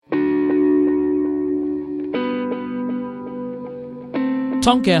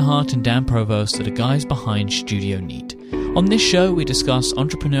Tom Gerhardt and Dan Provost are the guys behind Studio Neat. On this show, we discuss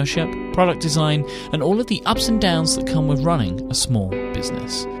entrepreneurship, product design, and all of the ups and downs that come with running a small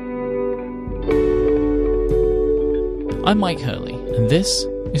business. I'm Mike Hurley, and this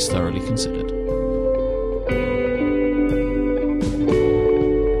is Thoroughly Considered.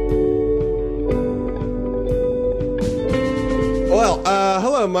 Well,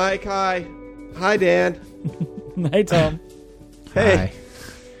 hello, Mike. Hi. Hi, Dan. Hey, Tom. Hey.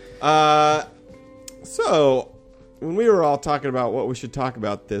 So, when we were all talking about what we should talk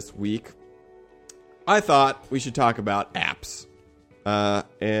about this week, I thought we should talk about apps.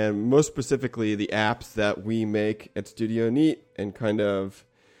 And most specifically, the apps that we make at Studio Neat and kind of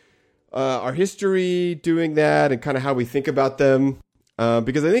our history doing that and kind of how we think about them.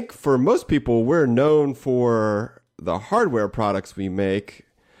 Because I think for most people, we're known for the hardware products we make.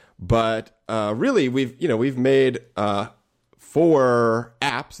 But really, we've made 4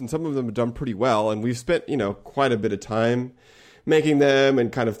 apps, and some of them have done pretty well. And we've spent, quite a bit of time making them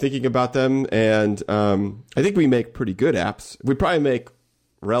and kind of thinking about them. And I think we make pretty good apps. We probably make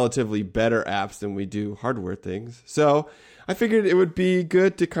relatively better apps than we do hardware things. So I figured it would be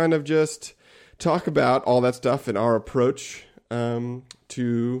good to kind of just talk about all that stuff and our approach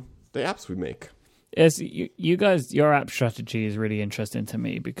to the apps we make. Yes, you guys, your app strategy is really interesting to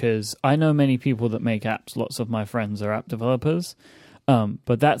me because I know many people that make apps. Lots of my friends are app developers,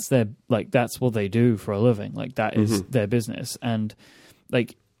 but that's that's what they do for a living. Like that is their business, and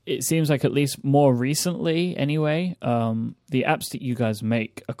like it seems like at least more recently, anyway, the apps that you guys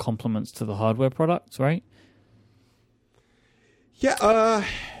make are complements to the hardware products, right? Yeah,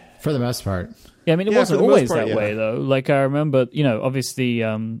 for the most part. Yeah, I mean, it wasn't always that way, though. Like, I remember, obviously,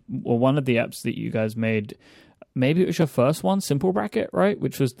 one of the apps that you guys made, maybe it was your first one, Simple Bracket, right?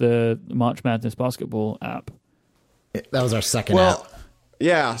 Which was the March Madness basketball app. That was our second app.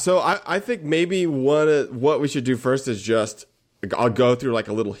 Yeah, so I think maybe what we should do first is just, I'll go through like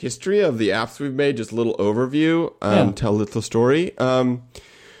a little history of the apps we've made, just a little overview, tell a little story.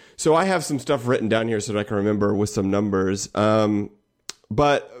 So I have some stuff written down here so that I can remember with some numbers.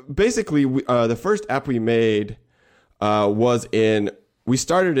 But basically, the first app we made we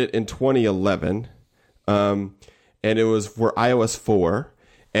started it in 2011, and it was for iOS 4,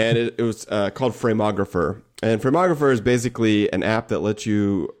 and it was called Frameographer. And Frameographer is basically an app that lets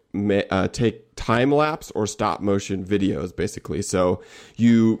you take time-lapse or stop-motion videos, basically. So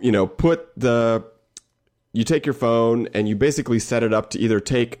you take your phone and you basically set it up to either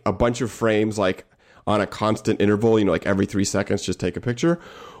take a bunch of frames like on a constant interval, like every 3 seconds, just take a picture,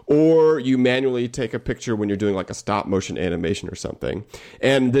 or you manually take a picture when you're doing like a stop motion animation or something.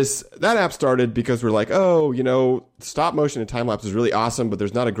 And that app started because we're like, stop motion and time lapse is really awesome, but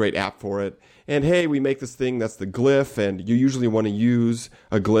there's not a great app for it. And hey, we make this thing that's the glyph, and you usually want to use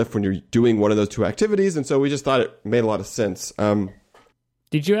a glyph when you're doing one of those 2 activities. And so we just thought it made a lot of sense.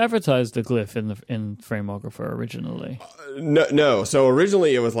 Did you advertise the glyph in Frameographer originally? No. So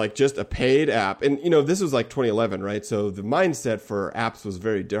originally it was like just a paid app. And, this was like 2011, right? So the mindset for apps was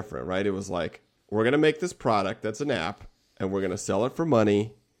very different, right? It was like, we're going to make this product that's an app, and we're going to sell it for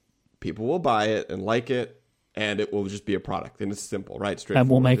money. People will buy it and like it, and it will just be a product. And it's simple, right? Straightforward.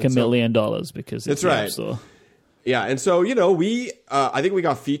 And we'll make $1 million because it's that's right. App Store. Yeah, and so, I think we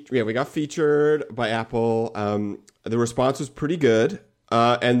got featured by Apple. The response was pretty good.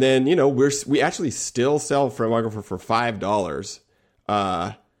 And then, we actually still sell Frameographer for $5.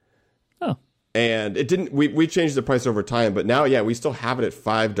 And it didn't, we changed the price over time, but now, we still have it at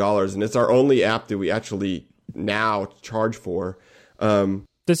 $5, and it's our only app that we actually now charge for.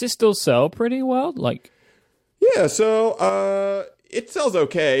 Does it still sell pretty well? Yeah, so, it sells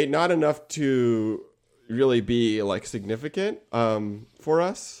okay, not enough to really be like significant, for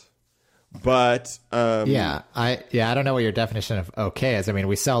us. But I don't know what your definition of okay is. I mean,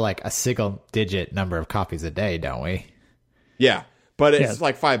 we sell like a single-digit number of copies a day, don't we? Yeah, but it's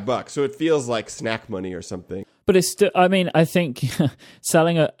like $5, so it feels like snack money or something. But it's still, I think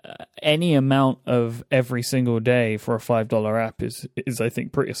selling any amount of every single day for a $5 app is I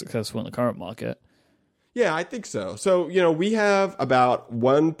think pretty successful in the current market. Yeah, I think so. So, we have about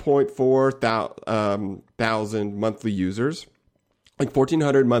 1.4 thousand monthly users. Like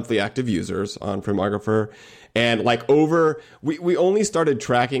 1,400 monthly active users on Frameographer, and we only started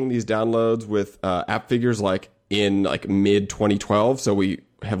tracking these downloads with app figures like in like mid 2012. So we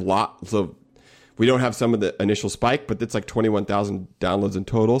have so we don't have some of the initial spike, but it's like 21,000 downloads in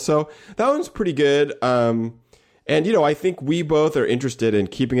total. So that one's pretty good. And I think we both are interested in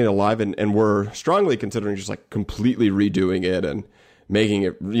keeping it alive, and we're strongly considering just like completely redoing it and making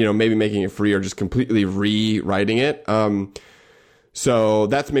it, maybe making it free or just completely rewriting it. So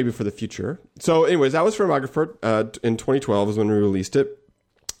that's maybe for the future. So anyways, that was Frameographer in 2012 is when we released it.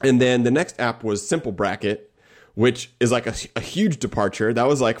 And then the next app was Simple Bracket, which is like a huge departure. That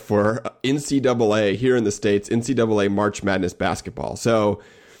was like for NCAA here in the States, NCAA March Madness basketball. So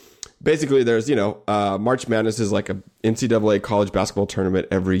basically there's, March Madness is like a NCAA college basketball tournament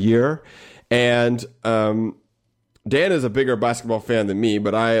every year. And Dan is a bigger basketball fan than me,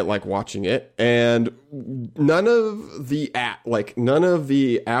 but I like watching it. And none of the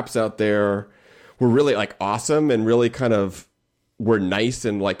apps out there were really like awesome and really kind of were nice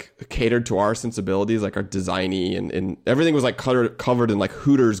and like catered to our sensibilities, like our designy and everything was like covered in like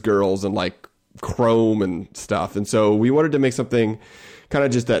Hooters girls and like chrome and stuff. And so we wanted to make something kind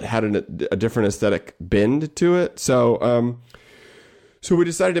of just that had a different aesthetic bend to it. So we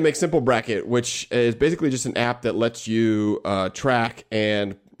decided to make Simple Bracket, which is basically just an app that lets you track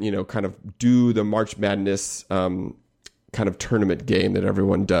and, kind of do the March Madness kind of tournament game that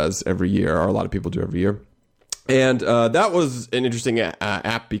everyone does every year, or a lot of people do every year. And that was an interesting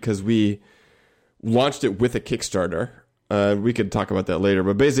app because we launched it with a Kickstarter. We could talk about that later,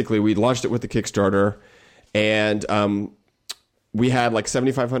 but basically we launched it with the Kickstarter, and we had like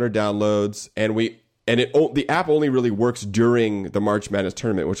 7,500 downloads, and the app only really works during the March Madness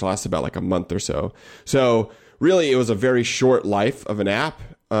tournament, which lasts about like a month or so. So really, it was a very short life of an app.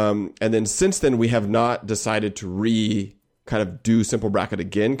 And then since then, we have not decided to kind of do Simple Bracket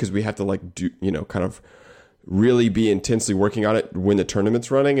again, because we have to like do, kind of really be intensely working on it when the tournament's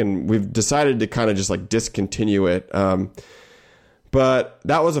running. And we've decided to kind of just like discontinue it. But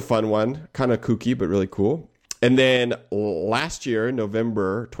that was a fun one, kind of kooky, but really cool. And then last year,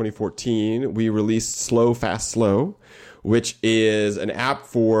 November 2014, we released Slow, Fast, Slow, which is an app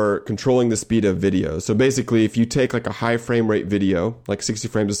for controlling the speed of video. So basically, if you take like a high frame rate video, like 60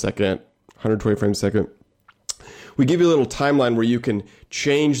 frames a second, 120 frames a second, we give you a little timeline where you can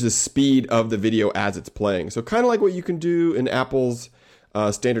change the speed of the video as it's playing. So kind of like what you can do in Apple's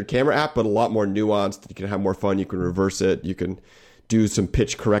standard camera app, but a lot more nuanced. You can have more fun. You can reverse it. You can do some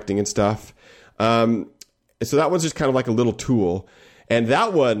pitch correcting and stuff. So that was just kind of like a little tool. And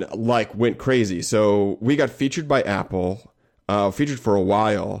that one like went crazy. So we got featured by Apple, featured for a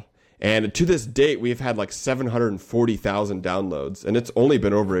while. And to this date, we've had like 740,000 downloads. And it's only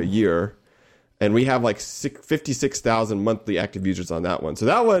been over a year. And we have like 56,000 monthly active users on that one. So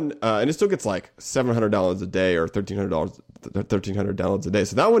that one, and it still gets like $700 a day or $1,300 downloads a day.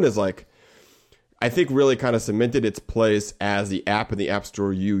 So that one is like, I think really kind of cemented its place as the app in the App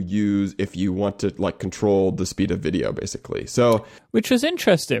Store you use if you want to like control the speed of video, basically. So, which was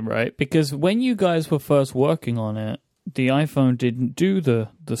interesting, right? Because when you guys were first working on it, the iPhone didn't do the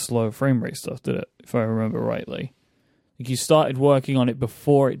slow frame rate stuff, did it? If I remember rightly, like you started working on it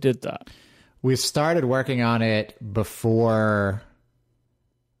before it did that. We started working on it before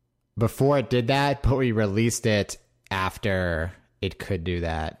it did that, but we released it after it could do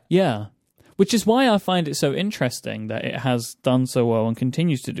that. Yeah. Which is why I find it so interesting that it has done so well and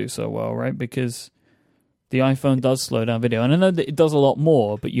continues to do so well, right? Because the iPhone does slow down video. And I know that it does a lot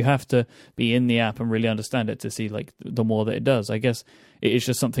more, but you have to be in the app and really understand it to see like the more that it does. I guess it is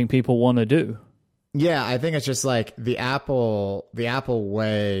just something people want to do. Yeah, I think it's just like the Apple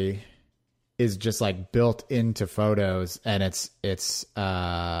way is just like built into Photos, and it's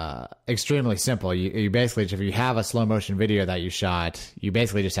extremely simple. You basically, if you have a slow motion video that you shot, you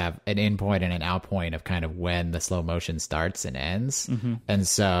basically just have an in point and an out point of kind of when the slow motion starts and ends. Mm-hmm. And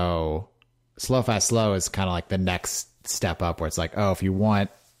so Slow, Fast, Slow is kind of like the next step up, where it's like, oh, if you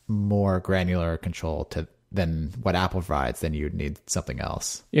want more granular control than what Apple provides, then you'd need something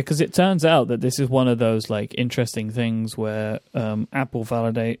else. Yeah, because it turns out that this is one of those like interesting things where Apple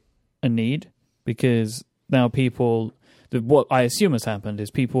validate a need, because now what I assume has happened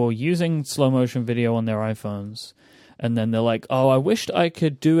is people are using slow motion video on their iPhones, and then they're like, oh, I wished I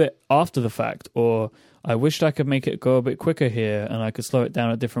could do it after the fact, or I wished I could make it go a bit quicker here and I could slow it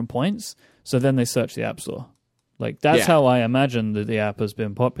down at different points. So then they search the App Store. Like that's how I imagine that the app has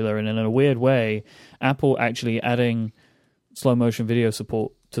been popular, and in a weird way, Apple actually adding slow motion video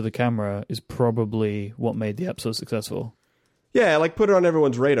support to the camera is probably what made the app so successful. Yeah, like put it on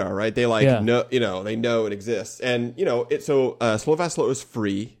everyone's radar, right? They know, they know it exists. And, Slow, Fast, Slow is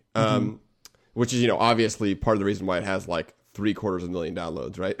free, which is, obviously part of the reason why it has like 750,000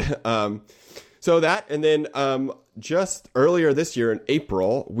 downloads, right? So that, and then just earlier this year in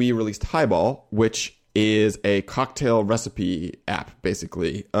April, we released Highball, which is a cocktail recipe app,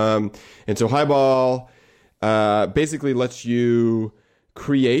 basically. And so Highball basically lets you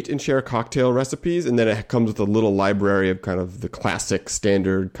create and share cocktail recipes, and then it comes with a little library of kind of the classic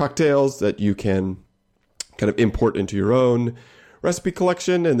standard cocktails that you can kind of import into your own recipe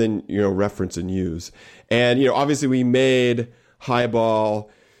collection and then, reference and use. And, obviously we made Highball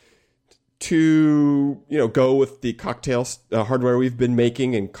to, go with the cocktail hardware we've been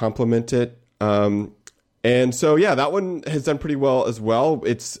making and complement it. And so, yeah, that one has done pretty well as well.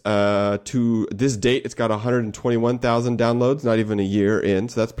 It's to this date, it's got 121,000 downloads, not even a year in.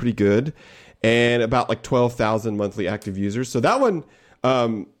 So that's pretty good. And about like 12,000 monthly active users. So that one,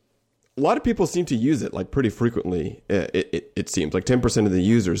 a lot of people seem to use it like pretty frequently. It seems like 10% of the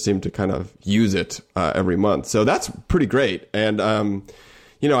users seem to kind of use it every month. So that's pretty great. And,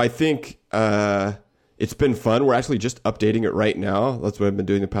 I think it's been fun. We're actually just updating it right now. That's what I've been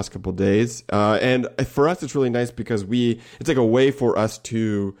doing the past couple of days. And for us, it's really nice because it's like a way for us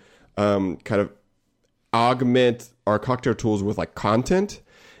to kind of augment our cocktail tools with like content.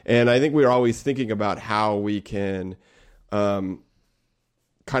 And I think we're always thinking about how we can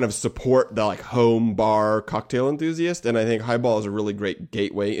kind of support the like home bar cocktail enthusiast. And I think Highball is a really great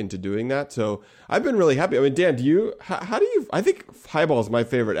gateway into doing that. So I've been really happy. I mean, Dan, how do you, I think Highball is my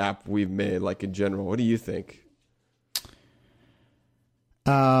favorite app we've made, like in general. What do you think?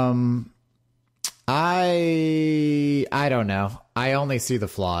 I don't know. I only see the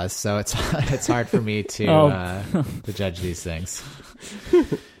flaws, so it's hard for me to judge these things.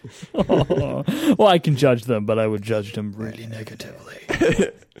 Well, I can judge them, but I would judge them really negatively.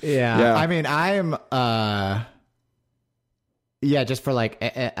 Yeah. I mean, I'm just for like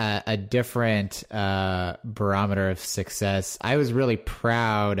a different barometer of success. I was really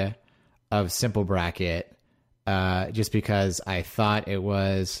proud of Simple Bracket just because I thought it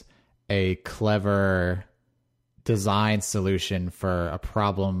was a clever design solution for a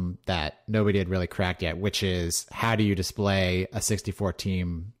problem that nobody had really cracked yet, which is how do you display a 64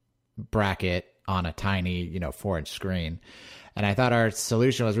 team bracket on a tiny, 4-inch screen. And I thought our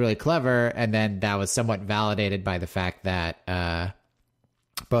solution was really clever. And then that was somewhat validated by the fact that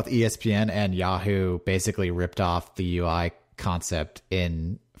both ESPN and Yahoo basically ripped off the UI concept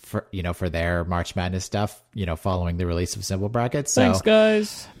for their March Madness stuff, following the release of Simple Brackets. So, thanks,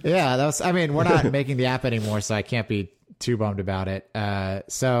 guys. Yeah, we're not making the app anymore, so I can't be too bummed about it.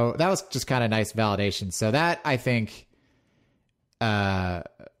 So that was just kind of nice validation. So that, I think,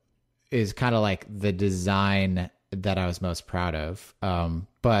 is kind of like the design that I was most proud of.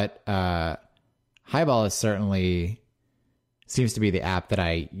 But Highball is certainly seems to be the app that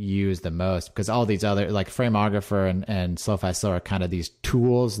I use the most, because all these other, like Frameographer and Slow Fast Slow, are kind of these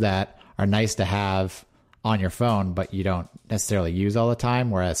tools that are nice to have on your phone, but you don't necessarily use all the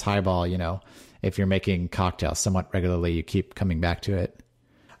time. Whereas Highball, if you're making cocktails somewhat regularly, you keep coming back to it.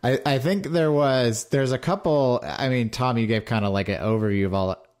 I think there's a couple, I mean, Tom, you gave kind of like an overview of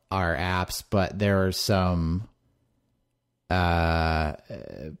all our apps, but there are some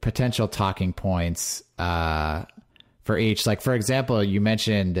potential talking points for each. Like, for example, you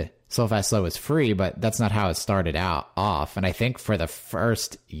mentioned Slow Fast Slow is free, but that's not how it started off. And I think for the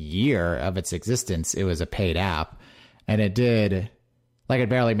first year of its existence, it was a paid app, and it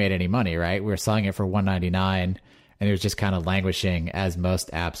barely made any money, right? We were selling it for $1.99, and it was just kind of languishing, as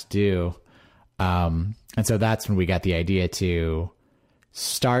most apps do. And so that's when we got the idea to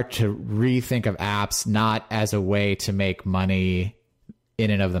start to rethink of apps, not as a way to make money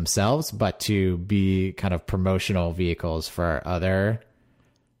in and of themselves, but to be kind of promotional vehicles for other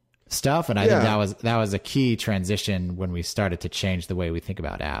stuff. And I think that was a key transition when we started to change the way we think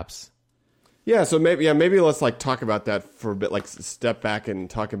about apps. Yeah, so maybe let's like talk about that for a bit, like step back and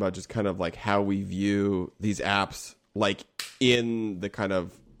talk about just kind of like how we view these apps, like in the kind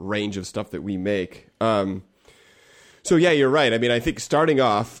of range of stuff that we make. So yeah, you're right. I mean, I think starting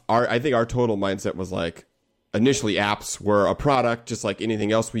off, I think our total mindset was like, initially apps were a product just like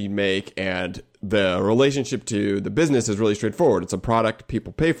anything else we make, and the relationship to the business is really straightforward. It's a product,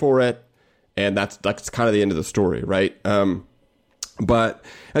 people pay for it, and that's kind of the end of the story, right? But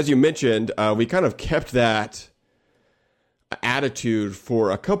as you mentioned, we kind of kept that attitude for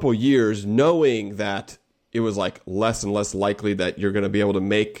a couple years, knowing that it was like less and less likely that you're going to be able to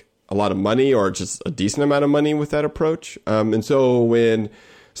make a lot of money or just a decent amount of money with that approach. And so when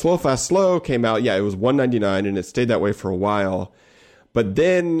Slow Fast Slow came out, it was $1.99, and it stayed that way for a while. But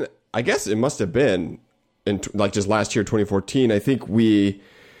then I guess it must have been in like just last year, 2014. I think we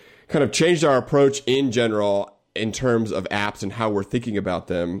kind of changed our approach in general in terms of apps and how we're thinking about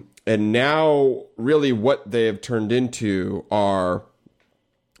them. And now really what they have turned into are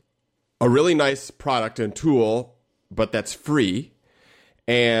a really nice product and tool, but that's free.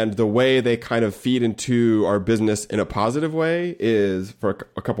 And the way they kind of feed into our business in a positive way is for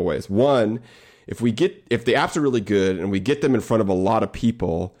a couple ways. One, if the apps are really good and we get them in front of a lot of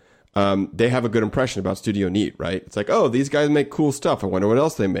people, they have a good impression about Studio Neat, right? It's like, oh, these guys make cool stuff. I wonder what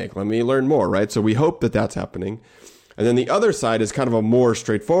else they make. Let me learn more, right? So we hope that that's happening. And then the other side is kind of a more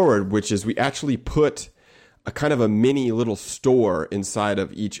straightforward, which is we actually put a kind of a mini little store inside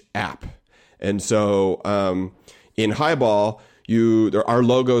of each app. And so in Highball, our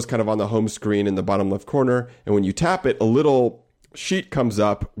logo is kind of on the home screen in the bottom left corner. And when you tap it, a little sheet comes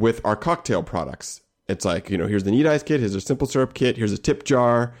up with our cocktail products. It's like, here's the Neat Ice kit, here's a simple syrup kit, here's a tip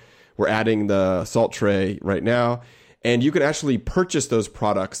jar. We're adding the salt tray right now. And you can actually purchase those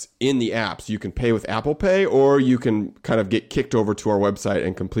products in the app. So you can pay with Apple Pay, or you can kind of get kicked over to our website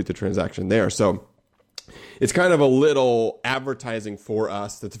and complete the transaction there. So it's kind of a little advertising for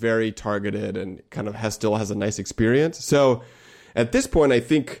us that's very targeted and kind of still has a nice experience. So at this point, I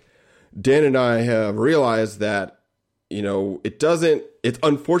think Dan and I have realized that, it's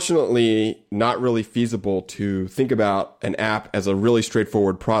unfortunately not really feasible to think about an app as a really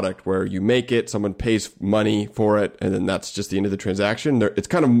straightforward product where you make it, someone pays money for it, and then that's just the end of the transaction.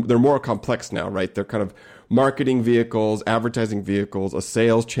 They're more complex now, right? They're kind of marketing vehicles, advertising vehicles, a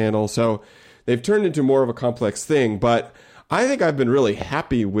sales channel. So they've turned into more of a complex thing. But I think I've been really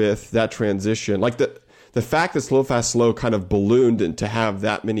happy with that transition. Like the fact that Slow Fast Slow kind of ballooned and to have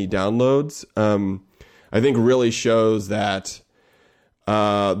that many downloads, I think really shows that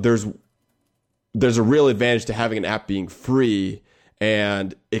there's a real advantage to having an app being free,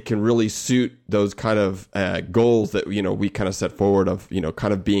 and it can really suit those kind of goals that we kind of set forward of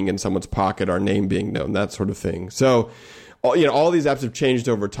kind of being in someone's pocket, our name being known, that sort of thing. So all these apps have changed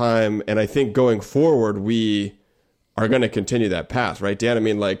over time, and I think going forward we are going to continue that path, right, Dan? I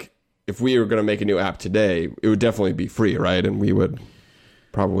mean, like if we were going to make a new app today, it would definitely be free, right? And we would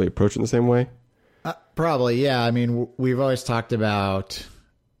probably approach it in the same way. Probably, yeah. I mean, we've always talked about,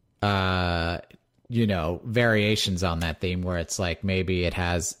 variations on that theme where it's like maybe it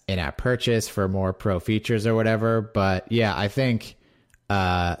has in-app purchase for more pro features or whatever. But yeah, I think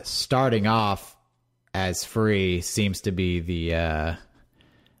starting off as free seems to be the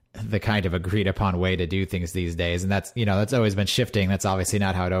kind of agreed upon way to do things these days. And that's, that's always been shifting. That's obviously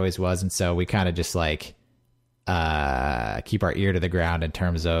not how it always was. And so we kind of just like keep our ear to the ground in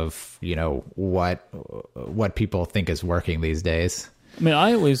terms of what people think is working these days. I mean,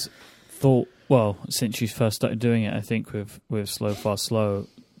 I always thought, well, since you first started doing it, I think with Slow Fast Slow,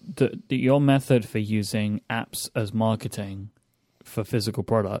 that your method for using apps as marketing for physical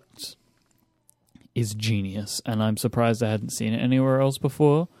products is genius, and I'm surprised I hadn't seen it anywhere else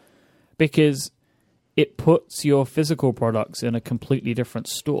before, because it puts your physical products in a completely different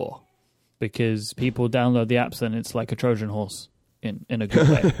store. Because people download the apps and it's like a Trojan horse in a good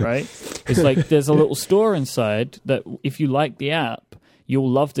way, right? It's like there's a little store inside that if you like the app, you'll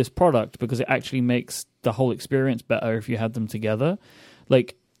love this product because it actually makes the whole experience better if you had them together.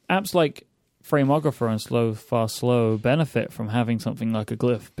 Like apps like Frameographer and Slow Fast Slow benefit from having something like a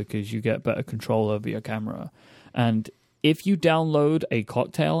Glyph because you get better control over your camera. And if you download a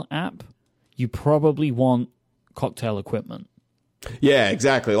cocktail app, you probably want cocktail equipment. Yeah,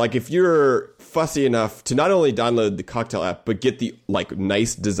 exactly. Like if you're fussy enough to not only download the cocktail app, but get the like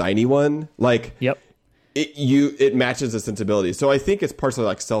nice designy one, like yep. It matches the sensibility. So I think it's partially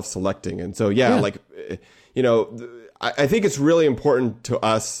like self-selecting. And so, like, I think it's really important to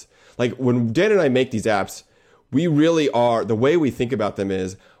us. Like when Dan and I make these apps, we really are, the way we think about them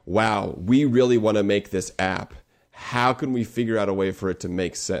is, wow, we really want to make this app. How can we figure out a way for it to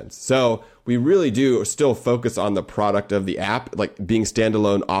make sense? So we really do still focus on the product of the app, like being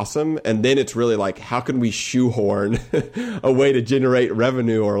standalone awesome. And then it's really like, how can we shoehorn a way to generate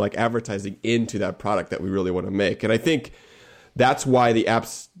revenue or like advertising into that product that we really want to make? And I think that's why the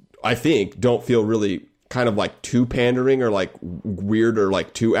apps, I think, don't feel really kind of like too pandering or like weird or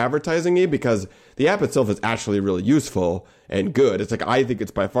like too advertising-y, because the app itself is actually really useful and good. It's like, I think it's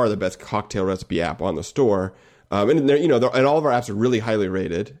by far the best cocktail recipe app on the store. And all of our apps are really highly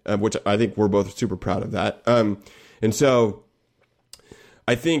rated, which I think we're both super proud of that. And so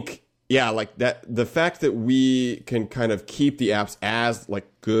I think, like that, the fact that we can kind of keep the apps as like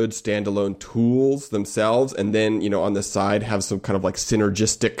good standalone tools themselves, and then, on the side have some kind of like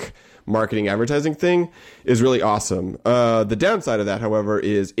synergistic marketing advertising thing is really awesome. The downside of that, however,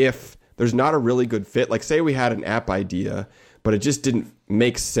 is if there's not a really good fit, like say we had an app idea, but it just didn't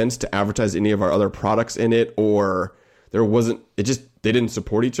make sense to advertise any of our other products in it, or they didn't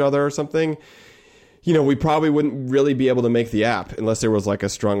support each other or something, we probably wouldn't really be able to make the app unless there was like a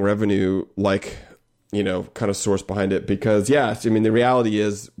strong revenue, like, kind of source behind it. Because the reality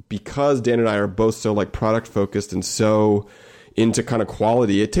is, because Dan and I are both so like product focused and so into kind of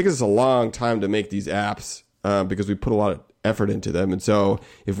quality, it takes us a long time to make these apps, because we put a lot of effort into them. And so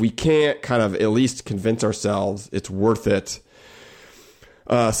if we can't kind of at least convince ourselves it's worth it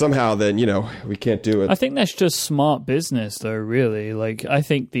somehow, then, we can't do it. I think that's just smart business, though, really. Like, I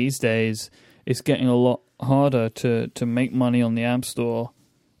think these days it's getting a lot harder to make money on the App Store.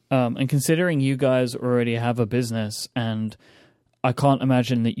 And considering you guys already have a business, and I can't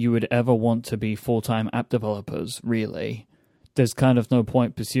imagine that you would ever want to be full-time app developers, really. There's kind of no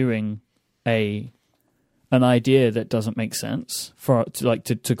point pursuing an idea that doesn't make sense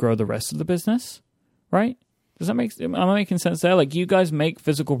to grow the rest of the business, right? Am I making sense there? Like, you guys make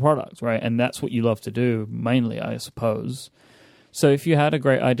physical products, right? And that's what you love to do, mainly, I suppose. So if you had a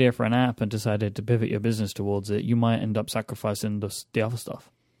great idea for an app and decided to pivot your business towards it, you might end up sacrificing the other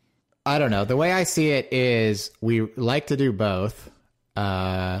stuff. I don't know. The way I see it is we like to do both.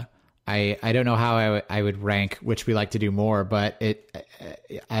 I don't know how I would rank which we like to do more, but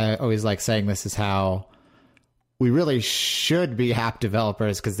I always like saying this is how we really should be app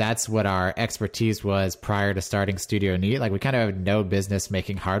developers, because that's what our expertise was prior to starting Studio Neat. Like, we kind of have no business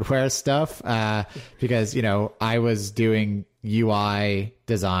making hardware stuff because, I was doing UI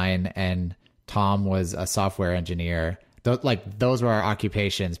design and Tom was a software engineer. Those were our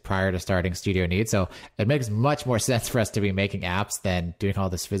occupations prior to starting Studio Neat. So it makes much more sense for us to be making apps than doing all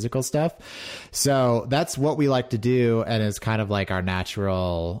this physical stuff. So that's what we like to do, and is kind of like our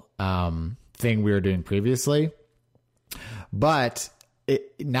natural thing we were doing previously. But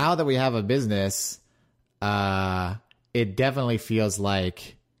now that we have a business, it definitely feels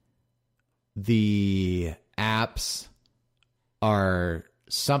like the apps are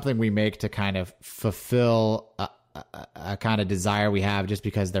something we make to kind of fulfill a kind of desire we have, just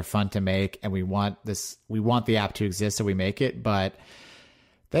because they're fun to make, and we want the app to exist, so we make it. But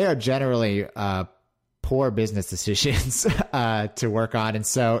they are generally poor business decisions to work on. And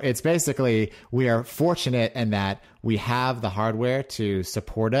so it's basically, we are fortunate in that we have the hardware to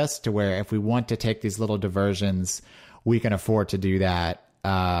support us, to where if we want to take these little diversions, we can afford to do that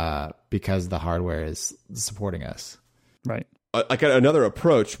because the hardware is supporting us. Right. Like, another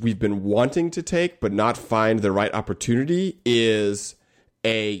approach we've been wanting to take but not find the right opportunity is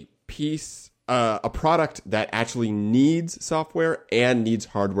a product that actually needs software and needs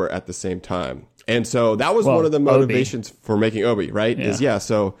hardware at the same time. And so that was one of the motivations for making Obi, right? Yeah.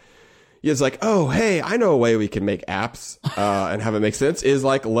 So it's like, oh, hey, I know a way we can make apps and have it make sense, is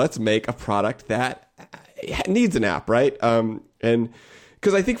like, let's make a product that needs an app, right? And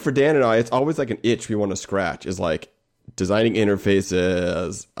because I think for Dan and I, it's always like an itch we want to scratch, is like designing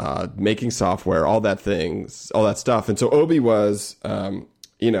interfaces, making software, all that stuff. And so Obi was,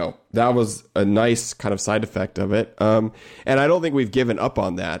 that was a nice kind of side effect of it. And I don't think we've given up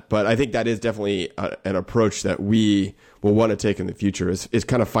on that, but I think that is definitely an approach that we will want to take in the future, is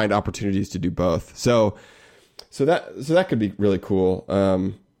kind of find opportunities to do both. So that could be really cool.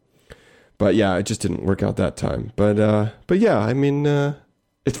 But yeah, it just didn't work out that time. But yeah, I mean,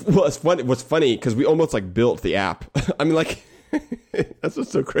 it's funny. What's funny, because we almost like built the app. I mean, like, that's what's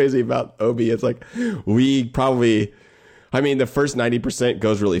so crazy about Obi. It's like, we probably, I mean, the first 90%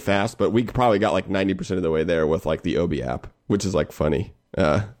 goes really fast, but we probably got like 90% of the way there with like the Obi app, which is like funny.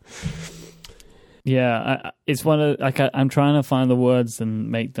 Yeah, it's one of, like, I'm trying to find the words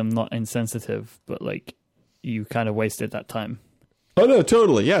and make them not insensitive, but like, you kind of wasted that time. Oh no,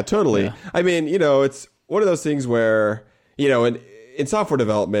 totally. Yeah, totally. Yeah. I mean, it's one of those things where, in software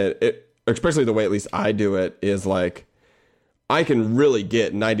development, especially the way at least I do it, is like, I can really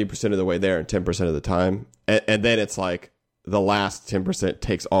get 90% of the way there in 10% of the time. And then it's like the last 10%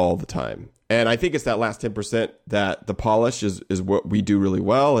 takes all the time. And I think it's that last 10% that the polish is what we do really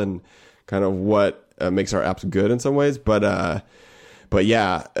well, and kind of what makes our apps good in some ways. But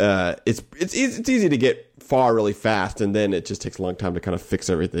yeah, it's easy to get far really fast, and then it just takes a long time to kind of fix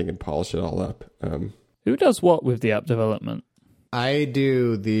everything and polish it all up. Who does what with the app development? I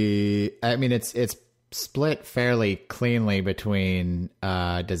do it's split fairly cleanly between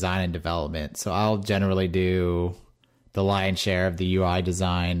design and development. So I'll generally do the lion's share of the UI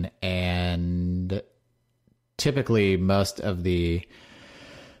design, and typically most of the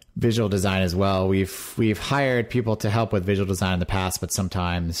visual design as well. We've hired people to help with visual design in the past, but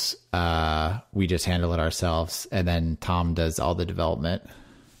sometimes we just handle it ourselves, and then Tom does all the development.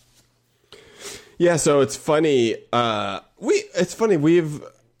 Yeah, so it's funny. We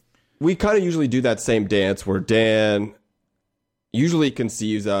kind of usually do that same dance where Dan usually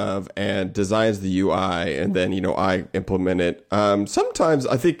conceives of and designs the UI, and then I implement it. Sometimes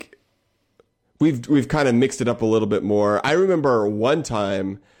I think we've kind of mixed it up a little bit more. I remember one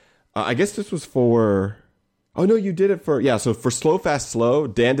time, I guess this was for. Oh no, you did it for. Yeah, so for Slow Fast Slow,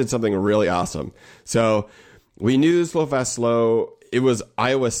 Dan did something really awesome. So we knew Slow Fast Slow. It was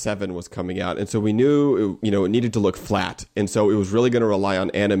iOS 7 was coming out, and so we knew it needed to look flat, and so it was really going to rely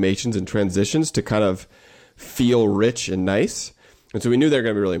on animations and transitions to kind of feel rich and nice, and so we knew they were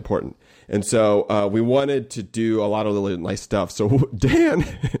going to be really important, and so we wanted to do a lot of really nice stuff. So Dan,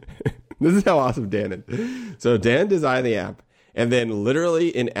 this is how awesome Dan is. So Dan designed the app, and then literally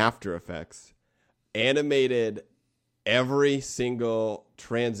in After Effects, animated every single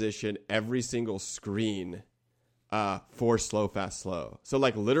transition, every single screen for Slow Fast Slow. So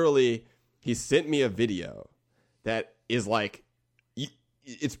like literally he sent me a video that is like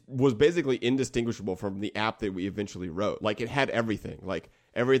it was basically indistinguishable from the app that we eventually wrote. Like it had everything, like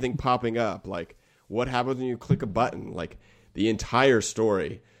everything popping up, like what happens when you click a button, like the entire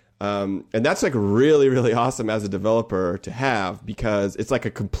story. And that's like really, really awesome as a developer to have, because it's like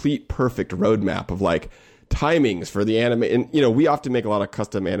a complete perfect roadmap of like timings for the anime. And, we often make a lot of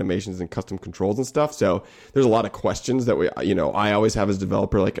custom animations and custom controls and stuff. So there's a lot of questions that I always have as a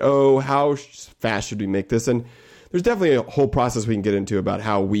developer, like, oh, how fast should we make this? And there's definitely a whole process we can get into about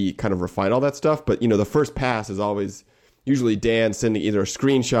how we kind of refine all that stuff. But, the first pass is always usually Dan sending either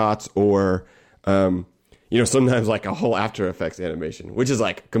screenshots or, sometimes like a whole After Effects animation, which is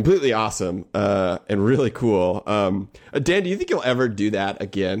like completely awesome and really cool. Dan, do you think you'll ever do that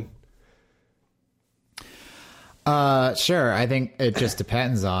again? Sure. I think it just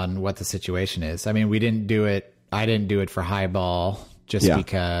depends on what the situation is. I mean, I didn't do it for Highball just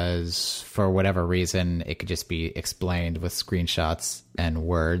because for whatever reason it could just be explained with screenshots and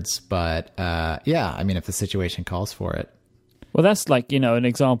words. But I mean, if the situation calls for it. Well, that's like, an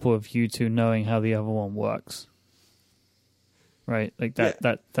example of you two knowing how the other one works. Right? Like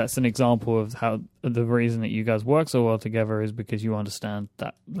that's an example of how the reason that you guys work so well together is because you understand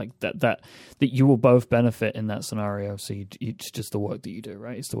that that you will both benefit in that scenario. So it's just the work that you do,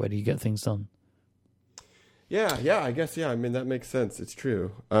 right? It's the way that you get things done. Yeah, I guess, I mean, that makes sense. It's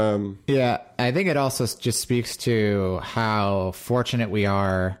true. Yeah, I think it also just speaks to how fortunate we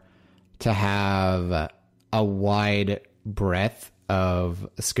are to have a wide breadth of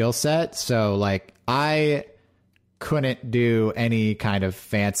skill set. So like I couldn't do any kind of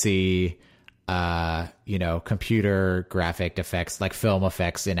fancy computer graphic effects like film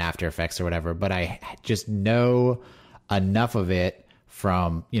effects in After Effects or whatever, but I just know enough of it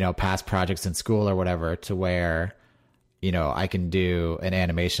from past projects in school or whatever to where I can do an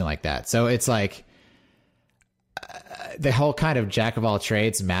animation like that. So it's like the whole kind of jack of all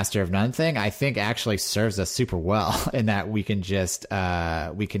trades, master of none thing, I think actually serves us super well in that we can just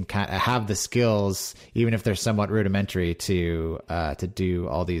we can kind of have the skills, even if they're somewhat rudimentary, to do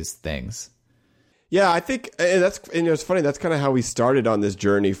all these things. Yeah, I think it's funny. That's kind of how we started on this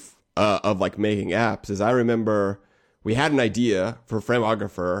journey of like making apps. Is I remember we had an idea for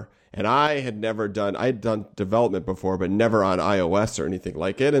Frameographer, and I had done development before, but never on iOS or anything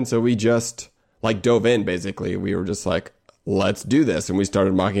like it, and so we just like dove in. Basically, we were just like, let's do this, and we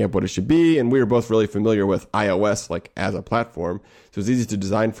started mocking up what it should be, and we were both really familiar with iOS like as a platform, so it was easy to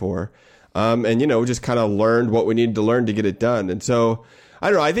design for, and just kind of learned what we needed to learn to get it done. And so I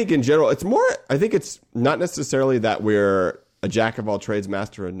don't know, I think in general it's not necessarily that we're a jack of all trades,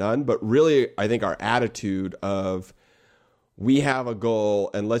 master of none, but really I think our attitude of we have a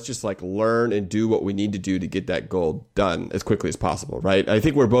goal and let's just like learn and do what we need to do to get that goal done as quickly as possible, right? I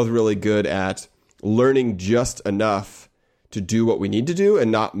think we're both really good at learning just enough to do what we need to do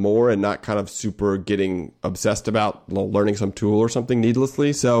and not more, and not kind of super getting obsessed about learning some tool or something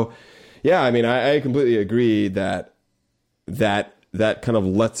needlessly. So yeah, I mean, I completely agree that kind of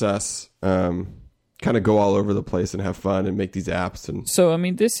lets us kind of go all over the place and have fun and make these apps. And so, I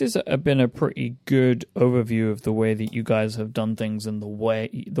mean, this has been a pretty good overview of the way that you guys have done things and the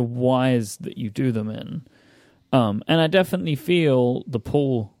whys that you do them in. And I definitely feel the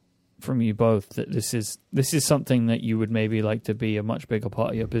pull from you both that this is something that you would maybe like to be a much bigger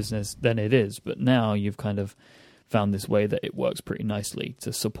part of your business than it is. But now you've kind of found this way that it works pretty nicely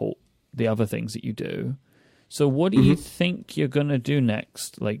to support the other things that you do. So what do you think you're going to do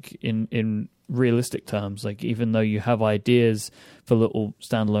next? Like in realistic terms, like even though you have ideas for little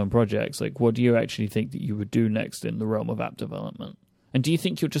standalone projects, like what do you actually think that you would do next in the realm of app development? And do you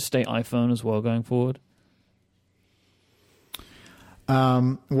think you'll just stay iPhone as well going forward?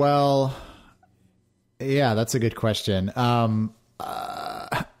 Well, yeah, that's a good question. And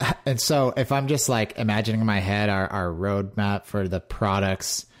so if I'm just like imagining in my head our roadmap for the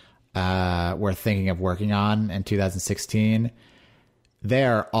products we're thinking of working on in 2016, they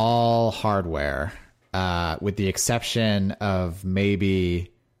are all hardware, with the exception of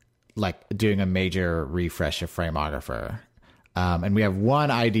maybe like doing a major refresh of Frameographer. And we have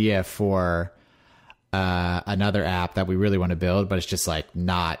one idea for another app that we really want to build, but it's just like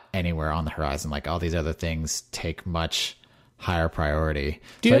not anywhere on the horizon. Like all these other things take much higher priority.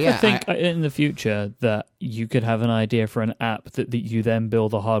 Do you ever think in the future that you could have an idea for an app that you then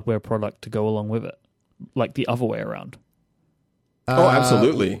build a hardware product to go along with it? Like the other way around? Oh,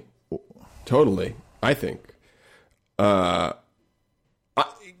 absolutely. Totally. I think.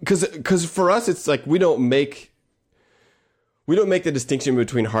 Because for us, it's like we don't make the distinction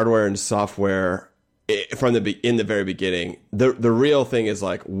between hardware and software from in the very beginning. The real thing is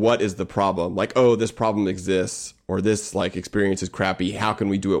like, what is the problem? Like, oh, this problem exists, or this like experience is crappy. How can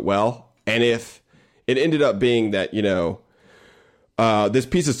we do it well? And if it ended up being that, this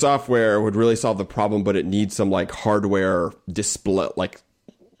piece of software would really solve the problem, but it needs some like hardware display, like,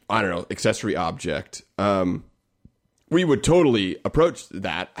 I don't know, accessory object, we would totally approach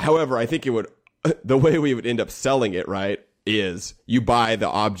that. However, I think the way we would end up selling it, right, is you buy the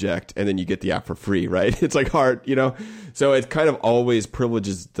object and then you get the app for free, right? It's like hard, so it kind of always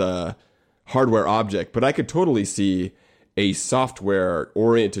privileges the hardware object, but I could totally see a software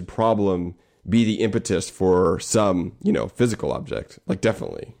oriented problem be the impetus for some, physical object. Like,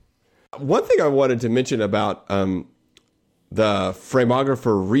 definitely. One thing I wanted to mention about the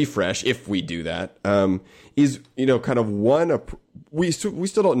Frameographer refresh, if we do that, is, kind of one, we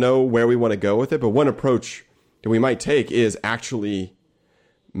still don't know where we want to go with it, but one approach that we might take is actually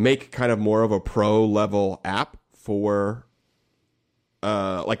make kind of more of a pro level app for,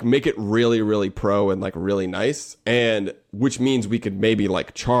 like make it really, really pro and like really nice. And which means we could maybe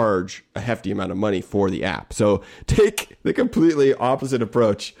like charge a hefty amount of money for the app. So take the completely opposite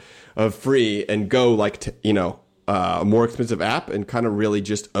approach of free and go like, a more expensive app and kind of really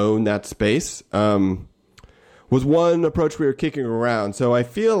just own that space, was one approach we were kicking around. So I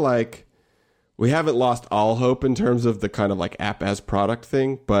feel like we haven't lost all hope in terms of the kind of like app as product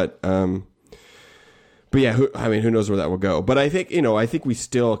thing, but yeah, who knows where that will go? But I think, I think we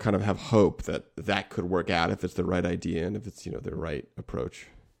still kind of have hope that could work out if it's the right idea and if it's, the right approach.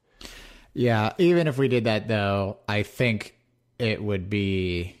 Yeah. Even if we did that though, I think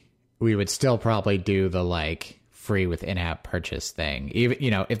we would still probably do the like free with in-app purchase thing. Even,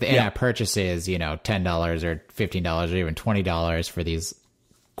 if the in-app purchase is, $10 or $15 or even $20 for these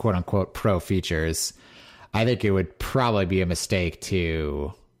quote unquote pro features, I think it would probably be a mistake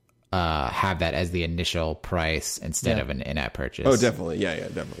to have that as the initial price instead of an in-app purchase. Oh, definitely. Yeah,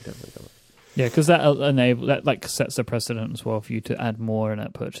 definitely. Yeah, because that like sets a precedent as well for you to add more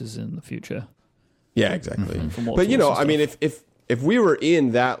in-app purchases in the future. Yeah, exactly. Mm-hmm. But I mean, if we were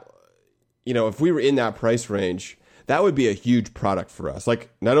in that, if we were in that price range, that would be a huge product for us. Like,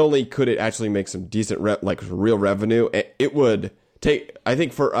 not only could it actually make some decent real revenue, it would take, I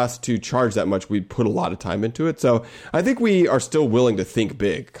think for us to charge that much, we'd put a lot of time into it. So I think we are still willing to think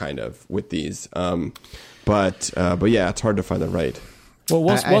big kind of with these. But yeah, it's hard to find the right. Well,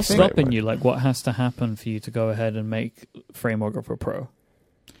 what's stopping you? Like, what has to happen for you to go ahead and make Frameographer Pro?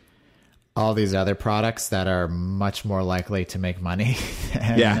 All these other products that are much more likely to make money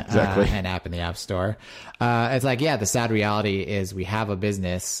than an app in the App Store. It's like, the sad reality is we have a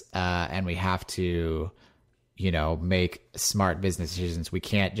business and we have to, make smart business decisions. We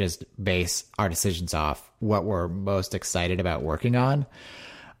can't just base our decisions off what we're most excited about working on.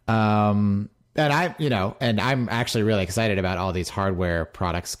 And I'm actually really excited about all these hardware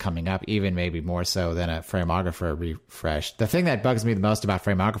products coming up, even maybe more so than a Frameographer refresh. The thing that bugs me the most about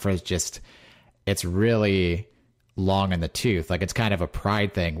Frameographer is just, it's really long in the tooth. Like, it's kind of a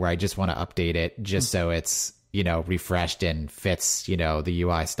pride thing where I just want to update it just so it's, refreshed and fits, the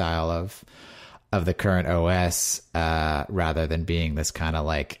UI style of the current OS, rather than being this kind of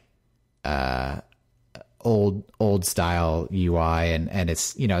like, old style UI and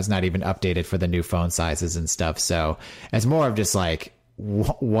it's it's not even updated for the new phone sizes and stuff, so it's more of just like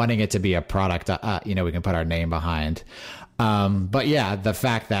wanting it to be a product we can put our name behind, but yeah, the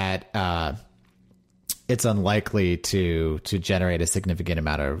fact that it's unlikely to generate a significant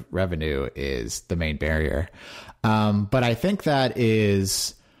amount of revenue is the main barrier, but I think that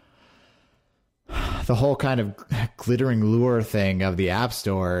is the whole kind of glittering lure thing of the App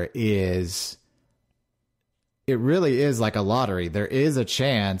Store. Is it really is like a lottery. There is a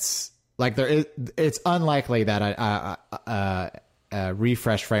chance, like it's unlikely that a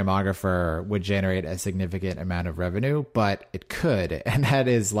refresh Frameographer would generate a significant amount of revenue, but it could. And that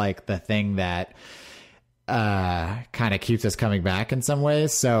is like the thing that kind of keeps us coming back in some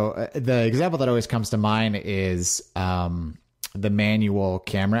ways. So the example that always comes to mind is the manual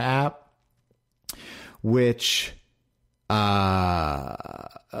camera app, which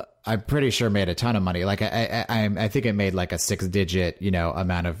I'm pretty sure made a ton of money. Like I think it made like a 6-digit,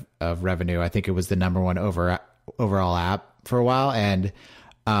 amount of revenue. I think it was the number one overall app for a while. And,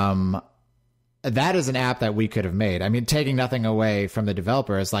 that is an app that we could have made. I mean, taking nothing away from the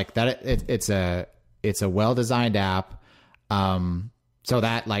developers, like that, it's a well-designed app. So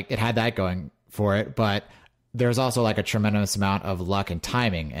that like it had that going for it, but there's also like a tremendous amount of luck and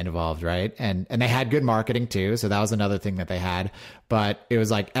timing involved, right? And they had good marketing too. So that was another thing that they had, but it was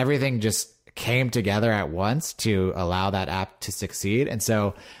like everything just came together at once to allow that app to succeed. And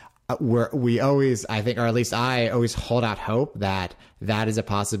so we always, I think, or at least I always hold out hope that that is a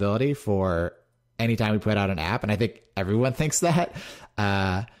possibility for anytime we put out an app. And I think everyone thinks that,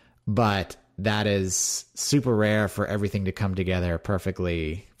 but that is super rare for everything to come together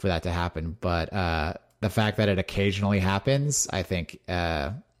perfectly for that to happen. But the fact that it occasionally happens, I think,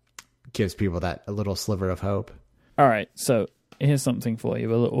 gives people that a little sliver of hope. All right, so here's something for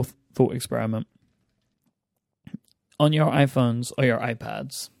you, a little thought experiment. On your iPhones or your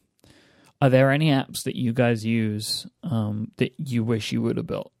iPads, are there any apps that you guys use that you wish you would have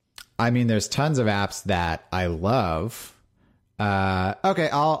built? I mean, there's tons of apps that I love. Okay,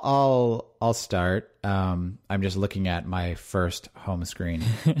 I'll start. I'm just looking at my first home screen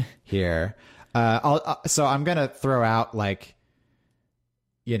here. So I'm gonna throw out like,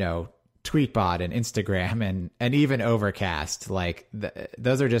 Tweetbot and Instagram and even Overcast. Like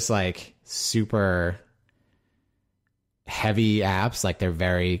those are just like super heavy apps. Like they're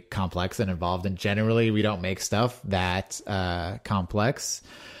very complex and involved. And generally, we don't make stuff that complex.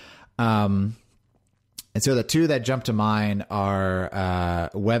 And so the two that jump to mind are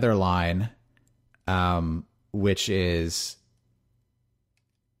Weatherline, which is,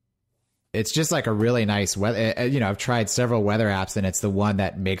 it's just like a really nice weather. I've tried several weather apps, and it's the one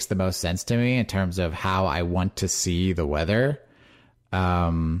that makes the most sense to me in terms of how I want to see the weather.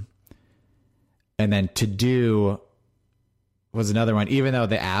 And then To Do was another one, even though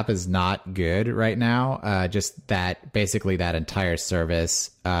the app is not good right now. Just that basically that entire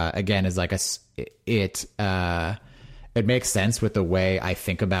service, again, is like it makes sense with the way I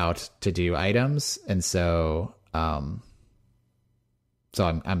think about to do items. And so, I'm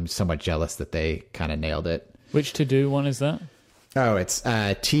somewhat jealous that they kind of nailed it. Which To Do one is that? Oh, it's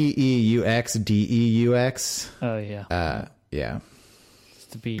TEUXDEUX. Oh yeah. Yeah.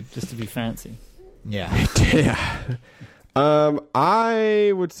 Just to be fancy. Yeah. Yeah.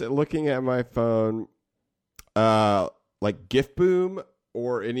 I would say, looking at my phone, like GIF Boom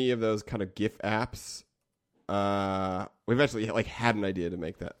or any of those kind of GIF apps. We've actually had an idea to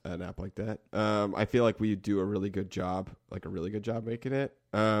make that an app like that. I feel like we do a really good job making it.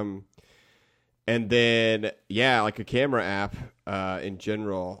 And then, like a camera app, in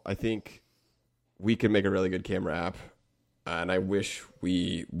general, I think we can make a really good camera app. And I wish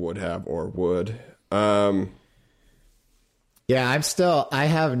we would have or would. Yeah, I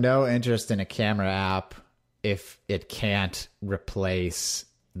have no interest in a camera app if it can't replace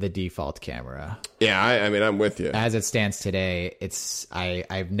the default camera. Yeah, I mean, I'm with you. As it stands today,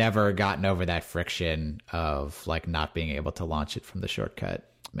 I've never gotten over that friction of like not being able to launch it from the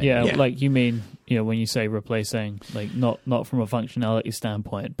shortcut menu. Yeah, like you mean, when you say replacing, like not from a functionality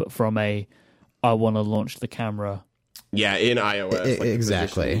standpoint, but from I want to launch the camera. Yeah, in iOS.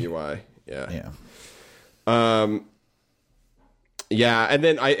 Exactly. UI. Yeah. Yeah. Yeah, and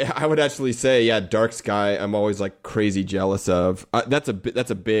then I would actually say, Dark Sky, I'm always like crazy jealous of. That's a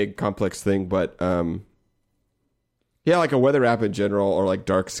big complex thing, but like a weather app in general, or like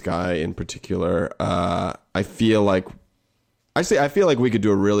Dark Sky in particular. I feel like we could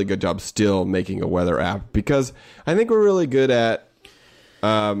do a really good job still making a weather app, because I think we're really good at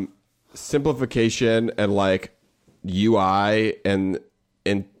simplification and like UI and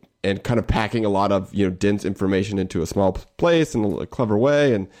kind of packing a lot of dense information into a small place in a clever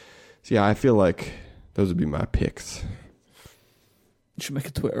way. And so I feel like those would be my picks. You should make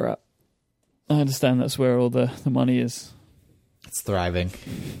a Twitter app. I understand that's where all the money is. It's thriving.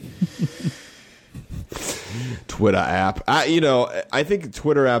 Twitter app. I think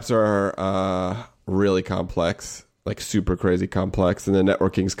Twitter apps are really complex, like super crazy complex, and the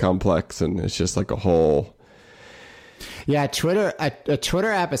networking's complex, and it's just like a whole. Yeah, Twitter. A Twitter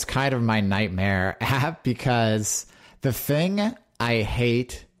app is kind of my nightmare app, because the thing I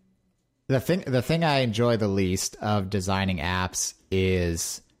hate, the thing I enjoy the least of designing apps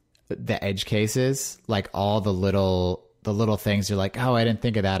is the edge cases, like all the little things. You're like, oh, I didn't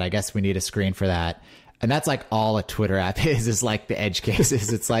think of that. I guess we need a screen for that. And that's like all a Twitter app is like the edge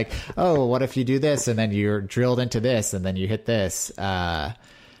cases. It's like, oh, what if you do this and then you're drilled into this and then you hit this.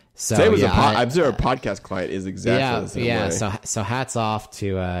 So same as yeah, I'm sure a podcast client is exactly the same way. So hats off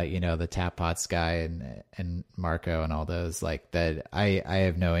to the Tap Pots guy and Marco and all those, like that. I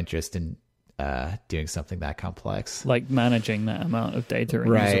have no interest in doing something that complex, like managing that amount of data and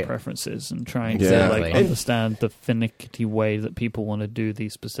user preferences and trying to like understand the finicky way that people want to do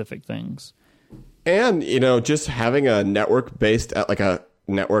these specific things. And just having a network-based, like a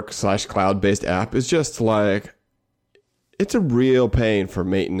network/cloud-based app is just like, it's a real pain for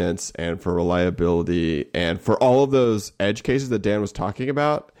maintenance and for reliability and for all of those edge cases that Dan was talking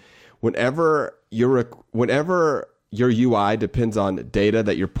about. Whenever your UI depends on data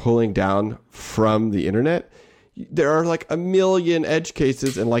that you're pulling down from the internet, there are like a million edge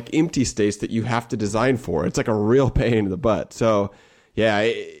cases and like empty states that you have to design for. It's like a real pain in the butt. So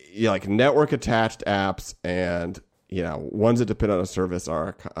yeah, like network attached apps and ones that depend on a service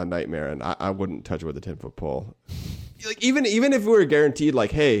are a nightmare, and I wouldn't touch it with a 10-foot pole. Like even if we were guaranteed,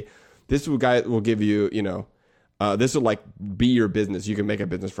 like, hey, this guy will give you, this will like be your business. You can make a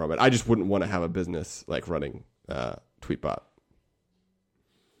business from it. I just wouldn't want to have a business like running Tweetbot.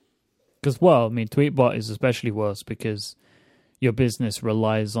 Because, Tweetbot is especially worse because your business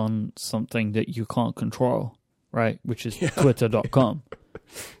relies on something that you can't control, right? Which is Twitter.com.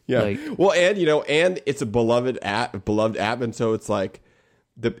 Yeah. And it's a beloved app, and so it's like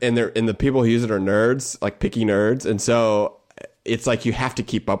the people who use it are nerds, like picky nerds, and so it's like you have to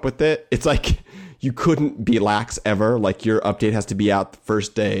keep up with it. It's like you couldn't be lax ever. Like your update has to be out the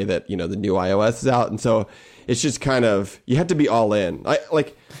first day that the new iOS is out, and so it's just kind of you have to be all in. I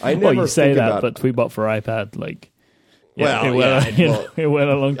never. Well, you say that, but Tweetbot for iPad, like, it went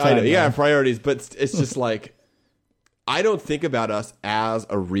a long time. I know, you got priorities, but it's just like. I don't think about us as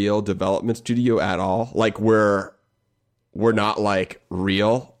a real development studio at all. Like we're not like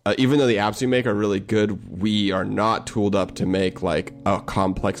real. Even though the apps we make are really good, we are not tooled up to make like a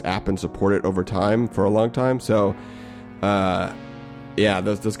complex app and support it over time for a long time. So,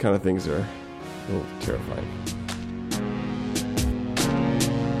 those kind of things are a little terrifying.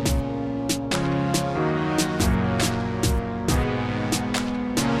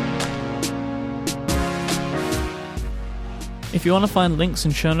 If you want to find links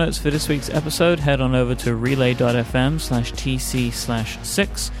and show notes for this week's episode, head on over to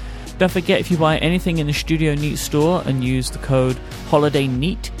relay.fm/tc/6. Don't forget, if you buy anything in the Studio Neat store and use the code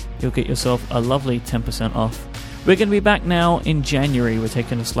HOLIDAYNEAT, you'll get yourself a lovely 10% off. We're going to be back now in January. We're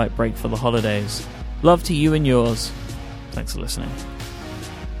taking a slight break for the holidays. Love to you and yours. Thanks for listening.